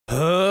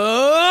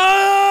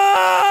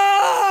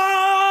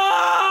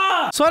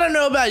So I don't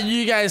know about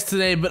you guys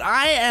today, but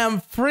I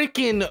am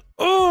freaking,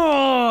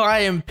 I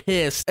am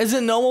pissed. Is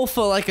it normal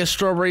for like a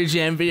Strawberry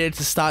Jam video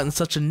to start in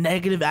such a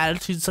negative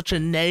attitude, such a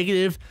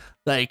negative,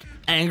 like,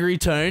 angry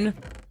tone?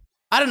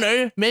 I don't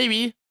know,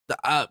 maybe.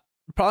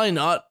 Probably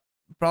not.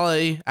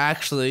 Probably,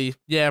 actually,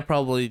 yeah,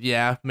 probably,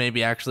 yeah,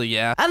 maybe, actually,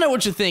 yeah. I know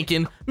what you're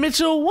thinking.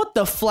 Mitchell, what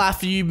the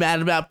fluff are you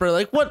mad about, bro?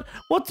 Like, what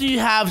do you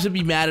have to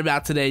be mad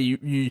about today,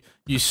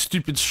 you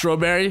stupid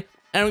strawberry?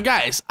 And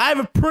guys, I have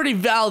a pretty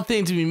valid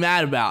thing to be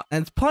mad about.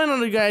 And it's probably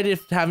not a good idea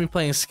to have me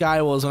playing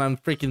Skywars when I'm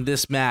freaking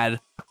this mad.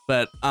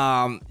 But,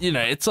 you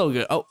know, it's all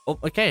good. Oh,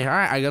 okay,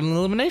 alright, I got an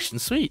elimination,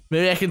 sweet.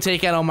 Maybe I can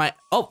take out all my,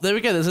 oh, there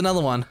we go, there's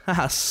another one.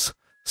 Haha,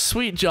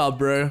 sweet job,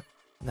 bro.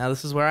 Now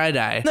this is where I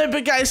die. No,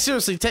 but guys,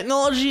 seriously,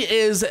 technology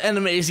is an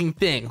amazing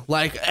thing.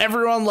 Like,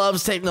 everyone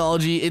loves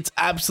technology. It's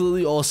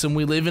absolutely awesome.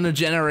 We live in a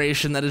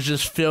generation that is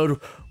just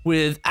filled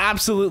with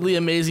absolutely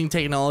amazing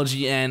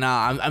technology, and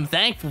I'm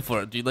thankful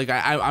for it, dude. Like,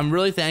 I'm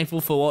really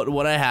thankful for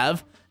what I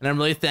have, and I'm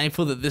really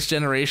thankful that this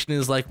generation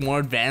is, like, more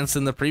advanced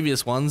than the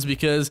previous ones,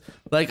 because,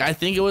 like, I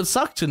think it would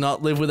suck to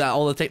not live without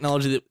all the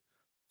technology that...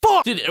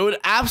 Fuck! Dude, it would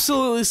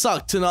absolutely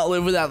suck to not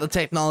live without the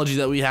technology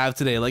that we have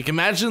today. Like,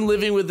 imagine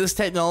living with this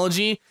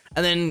technology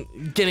and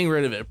then getting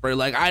rid of it, bro.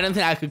 Like, I don't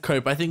think I could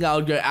cope. I think I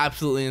would go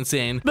absolutely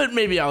insane. But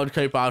maybe I would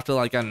cope after,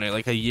 like, I don't know,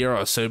 like a year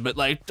or so. But,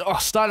 like,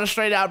 starting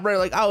straight out, bro,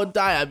 like, I would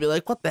die. I'd be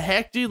like, what the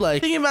heck, dude?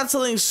 Like, thinking about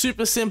something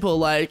super simple,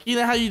 like, you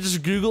know how you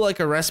just Google, like,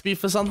 a recipe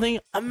for something?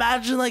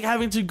 Imagine, like,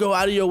 having to go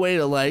out of your way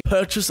to, like,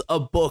 purchase a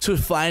book to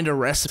find a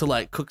recipe to,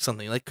 like, cook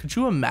something. Like, could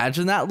you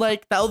imagine that?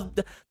 Like,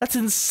 that's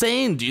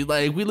insane, dude.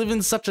 Like, we live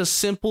in such a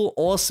simple,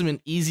 awesome,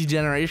 and easy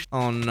generation.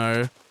 Oh,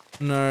 no.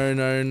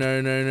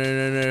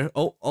 No.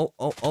 Oh,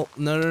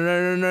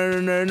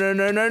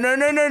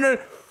 no.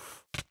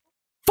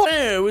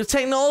 Fuck, with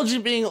technology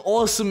being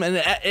awesome and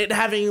it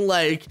having,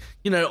 like,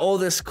 you know, all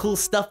this cool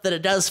stuff that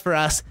it does for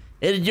us,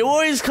 you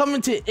always come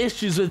into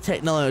issues with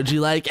technology,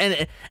 like,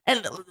 and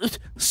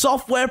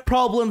software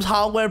problems,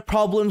 hardware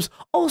problems,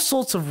 all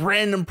sorts of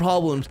random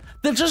problems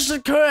that just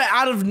occur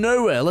out of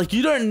nowhere. Like,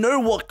 you don't know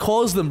what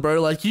caused them,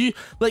 bro. Like,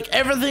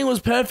 everything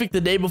was perfect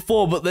the day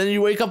before, but then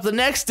you wake up the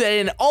next day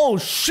and, oh,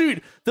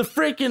 shoot, the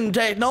freaking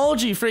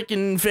technology,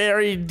 freaking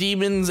fairy,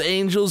 demons,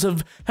 angels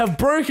have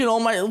broken all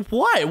my...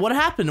 Why? What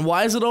happened?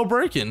 Why is it all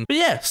broken? But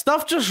yeah,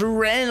 stuff just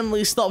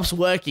randomly stops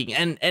working,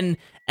 and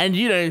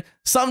you know,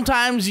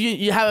 sometimes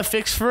you have a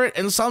fix for it,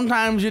 and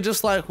sometimes you're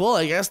just like, well,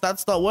 I guess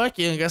that's not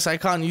working. I guess I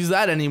can't use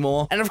that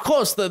anymore. And of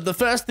course, the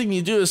first thing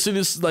you do as soon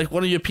as, like,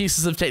 one of your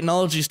pieces of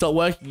technology stop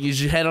working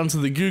is you head onto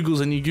the Googles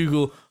and you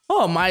Google,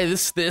 oh,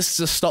 this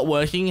just stopped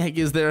working.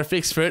 Is there a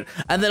fix for it?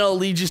 And then it'll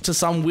lead you to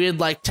some weird,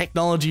 like,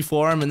 technology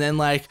forum, and then,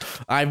 like,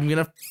 I'm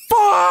gonna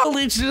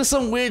lead you to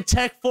some weird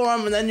tech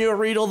forum, and then you'll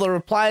read all the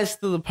replies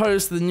to the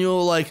post, and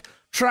you'll, like,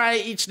 try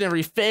each and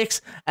every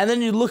fix, and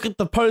then you look at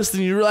the post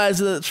and you realize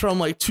that it's from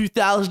like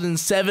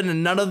 2007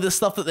 and none of the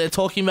stuff that they're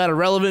talking about are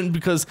relevant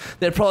because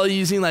they're probably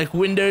using like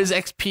Windows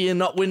XP and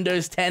not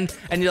Windows 10,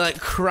 and you're like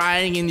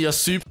crying in your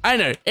soup. I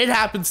know, it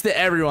happens to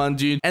everyone,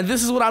 dude, and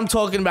this is what I'm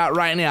talking about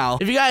right now.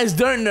 If you guys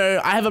don't know,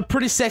 I have a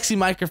pretty sexy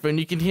microphone.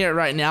 You can hear it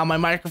right now. My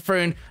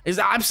microphone is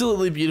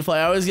absolutely beautiful.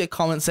 I always get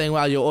comments saying,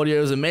 wow, your audio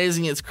is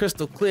amazing. It's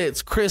crystal clear,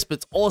 it's crisp,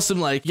 it's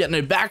awesome. Like, you get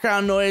no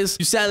background noise.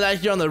 You sound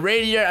like you're on the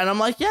radio, and I'm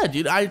like, yeah,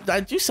 dude,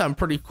 I do sound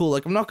pretty cool.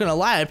 Like, I'm not gonna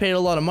lie, I paid a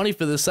lot of money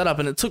for this setup,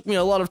 and it took me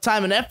a lot of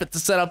time and effort to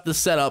set up this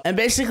setup. And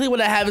basically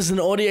what I have is an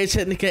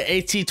Audio-Technica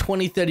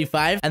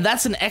AT2035, and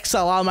that's an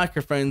XLR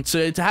microphone.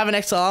 So to have an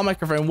XLR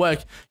microphone work,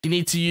 you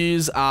need to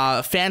use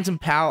phantom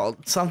power,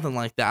 something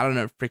like that. I don't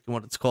know freaking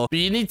what it's called, but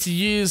you need to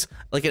use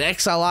like an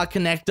XLR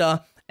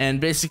connector. And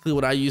basically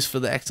what I use for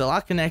the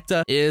XLR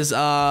connector is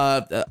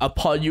a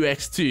Pod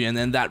UX2, and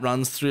then that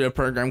runs through a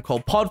program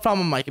called PodFarm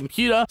on my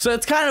computer. So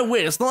it's kind of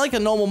weird. It's not like a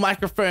normal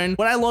microphone.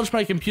 When I launch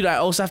my computer, I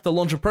also have to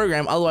launch a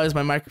program. Otherwise,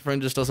 my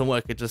microphone just doesn't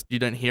work. You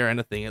don't hear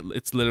anything.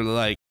 It's literally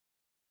like...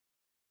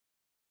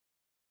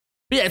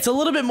 But yeah, it's a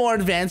little bit more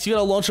advanced. You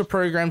gotta launch a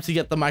program to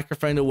get the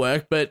microphone to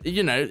work, but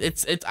you know,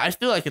 I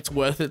feel like it's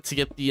worth it to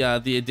get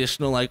the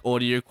additional like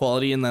audio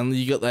quality, and then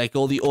you get like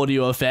all the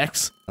audio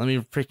effects. Let me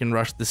freaking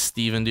rush this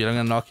Steven, dude. I'm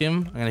gonna knock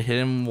him. I'm gonna hit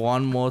him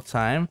one more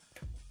time,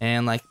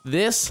 and like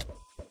this.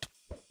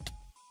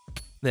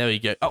 There we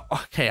go. Oh,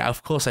 okay.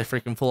 Of course, I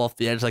freaking fall off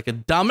the edge like a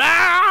dumb.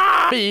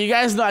 Ah! But you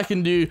guys know I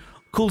can do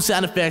cool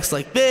sound effects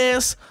like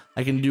this.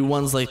 I can do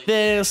ones like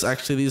this.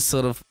 Actually, these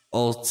sort of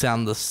all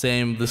sound the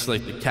same. This is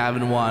like the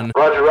cabin one.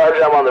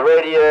 Roger, I'm on the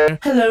radio.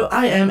 Hello,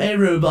 I am a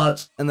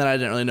robot. And then I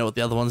don't really know what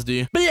the other ones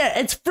do. But yeah,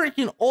 it's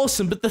freaking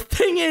awesome. But the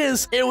thing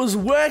is, it was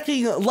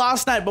working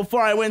last night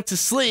before I went to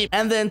sleep.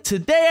 And then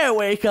today I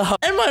wake up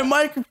and my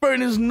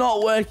microphone is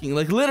not working.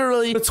 Like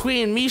literally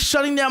between me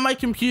shutting down my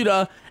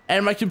computer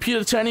and my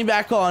computer turning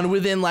back on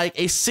within like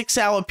a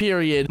 6-hour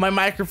period, my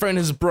microphone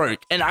is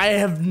broke and I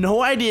have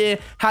no idea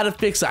how to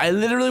fix it. I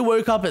literally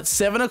woke up at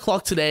 7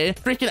 o'clock today,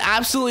 freaking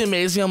absolutely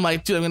amazing. I'm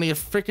like, dude, I'm gonna get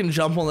freaking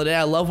jump on the day.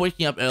 I love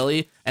waking up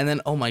early. And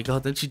then, oh my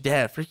god, don't you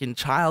dare, freaking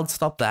child,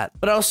 stop that.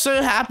 But I was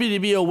so happy to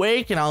be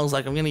awake, and I was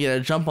like, I'm gonna get a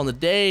jump on the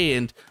day,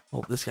 and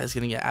oh, this guy's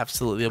gonna get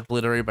absolutely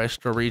obliterated by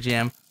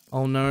Strauberryjam.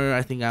 Oh no,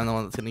 I think I'm the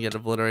one that's gonna get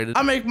obliterated.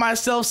 I make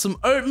myself some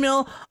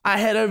oatmeal, I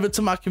head over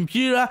to my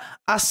computer,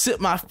 I sit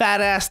my fat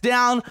ass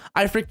down,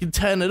 I freaking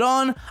turn it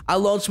on, I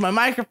launch my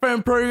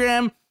microphone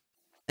program,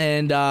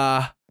 and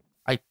I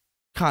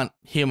can't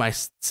hear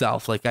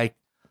myself. Like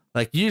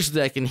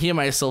usually I can hear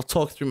myself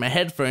talk through my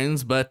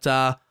headphones, but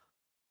I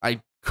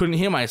couldn't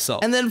hear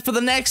myself. And then for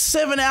the next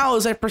 7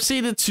 hours, I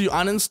proceeded to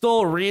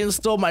uninstall,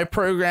 reinstall my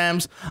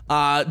programs,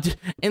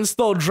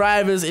 install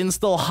drivers,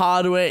 install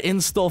hardware,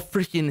 install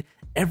freaking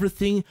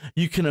everything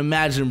you can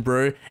imagine,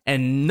 bro.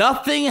 And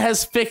nothing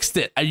has fixed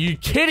it. Are you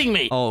kidding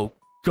me? Oh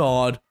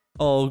god.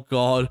 Oh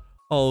god.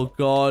 Oh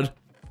god.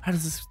 How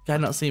does this guy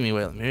not see me?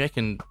 Wait, maybe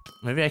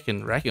I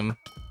can wreck him.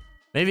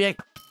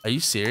 Are you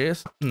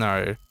serious?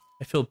 No.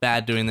 I feel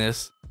bad doing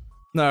this.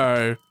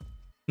 No.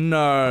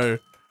 No.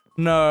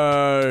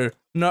 No.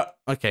 No.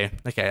 Okay.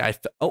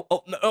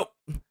 Oh, no.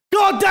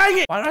 God dang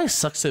it! Why did I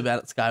suck so bad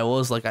at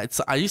Skywars? Like,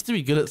 I used to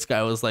be good at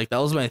Skywars. Like, that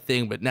was my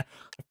thing, but now...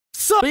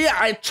 But yeah,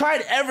 I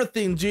tried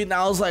everything, dude, and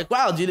I was like,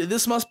 wow, dude,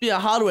 this must be a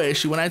hardware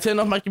issue. When I turned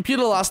off my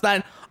computer last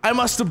night, I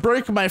must have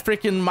broken my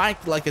freaking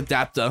mic, like,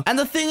 adapter. And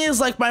the thing is,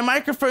 like, my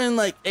microphone,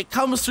 like, it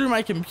comes through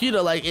my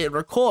computer, like, it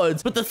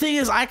records. But the thing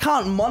is, I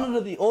can't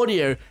monitor the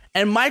audio.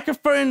 And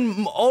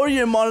microphone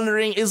audio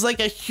monitoring is, like,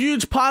 a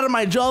huge part of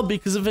my job,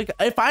 because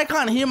if I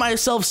can't hear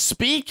myself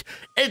speak,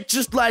 it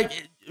just, like...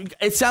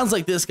 It sounds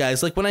like this,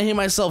 guys. Like when I hear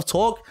myself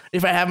talk,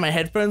 if I have my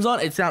headphones on,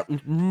 it sounds...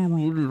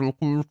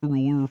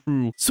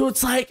 So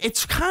it's like,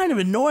 it's kind of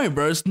annoying,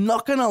 bro. It's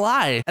not gonna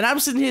lie. And I'm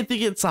sitting here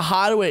thinking it's a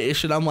hardware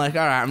issue. And I'm like,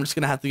 all right, I'm just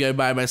gonna have to go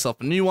buy myself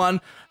a new one.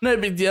 No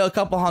big deal, a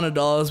couple $100,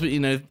 but you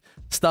know,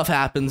 stuff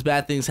happens,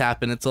 bad things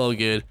happen. It's all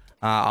good.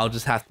 I'll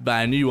just have to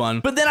buy a new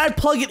one. But then I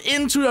plug it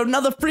into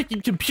another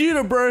freaking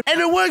computer, bro, and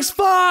it works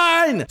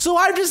fine! So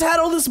I've just had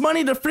all this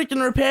money to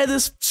freaking repair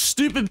this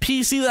stupid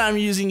PC that I'm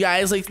using,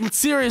 guys. Like,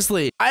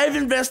 seriously. I have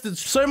invested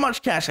so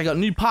much cash. I got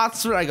new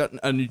parts for it. I got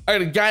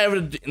a guy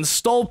over to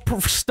install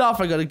stuff.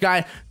 I got a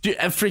guy, dude,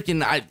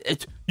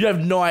 you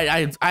have no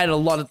idea. I had a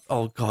lot of,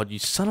 oh god, you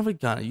son of a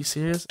gun. Are you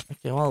serious?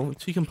 Okay, well,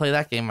 you can play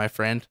that game, my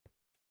friend.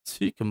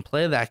 You can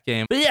play that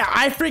game. But yeah,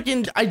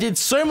 I did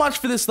so much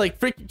for this, like,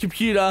 freaking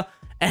computer,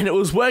 and it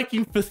was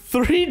working for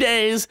 3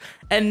 days,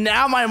 and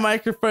now my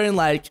microphone,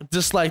 like,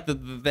 just like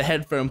the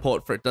headphone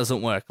port for it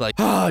doesn't work. Like,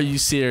 oh, are you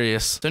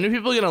serious? So many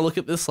people are gonna look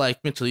at this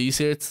like, Mitchell, are you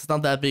serious? It's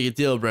not that big a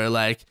deal, bro.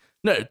 Like,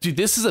 no, dude,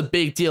 this is a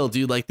big deal,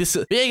 dude. Like, this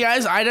is... But yeah,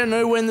 guys, I don't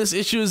know when this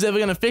issue is ever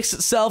gonna fix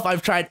itself.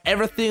 I've tried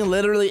everything,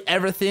 literally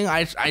everything.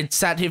 I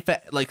sat here for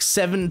like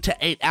 7 to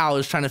 8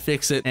 hours trying to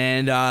fix it,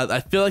 and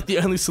I feel like the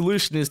only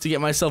solution is to get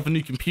myself a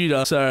new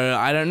computer. So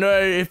I don't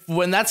know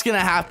when that's gonna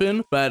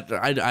happen, but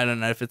I don't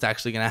know if it's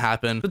actually gonna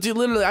happen. But dude,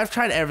 literally, I've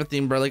tried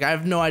everything, bro. Like, I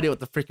have no idea what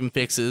the freaking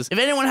fix is. If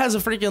anyone has a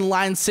freaking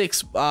Line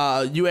 6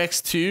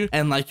 UX2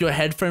 and like your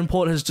headphone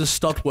port has just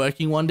stopped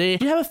working one day,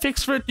 do you have a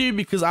fix for it, dude?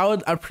 Because I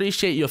would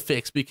appreciate your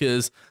fix, because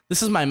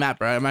this is my map,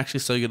 bro. I'm actually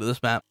so good at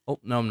this map. Oh,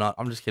 no, I'm not.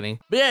 I'm just kidding.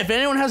 But yeah, if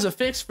anyone has a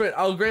fix for it,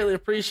 I'll greatly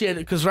appreciate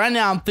it, because right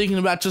now I'm thinking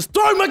about just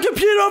throwing my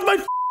computer off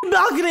my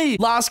balcony.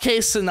 Last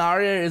case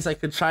scenario is I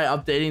could try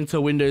updating to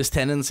Windows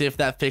 10 and see if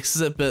that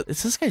fixes it, but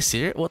is this guy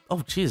serious? What?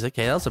 Oh, geez.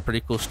 Okay, that's a pretty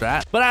cool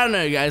strat. But I don't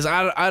know, guys.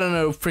 I don't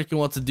know freaking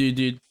what to do,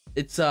 dude.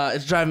 It's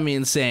driving me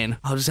insane.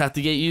 I'll just have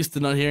to get used to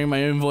not hearing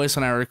my own voice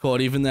when I record,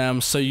 even though I'm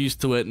so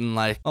used to it, and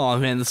like, oh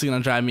man, this is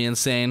gonna drive me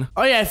insane.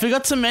 Oh yeah, I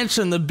forgot to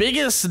mention, the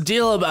biggest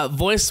deal about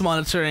voice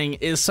monitoring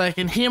is so I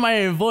can hear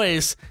my own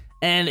voice,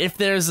 and if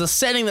there's a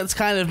setting that's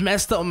kind of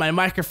messed up with my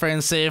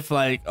microphone, say if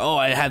like, oh,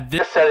 I had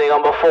this setting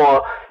on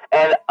before,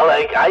 and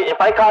like, if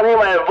I can't hear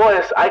my own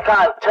voice, I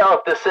can't tell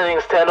if this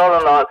setting's turned on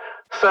or not.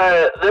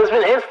 So there's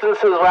been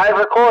instances where I've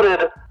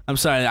recorded... I'm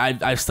sorry,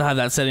 I still have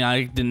that setting.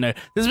 I didn't know.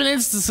 There's been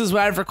instances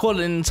where I've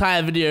recorded an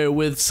entire video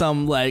with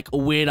some like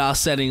weird ass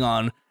setting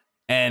on,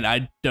 and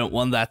I don't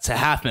want that to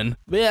happen.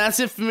 But yeah, that's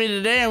it for me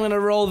today. I'm gonna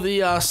roll the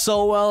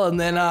Solwell, and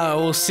then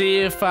we'll see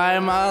if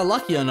I'm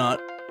lucky or not.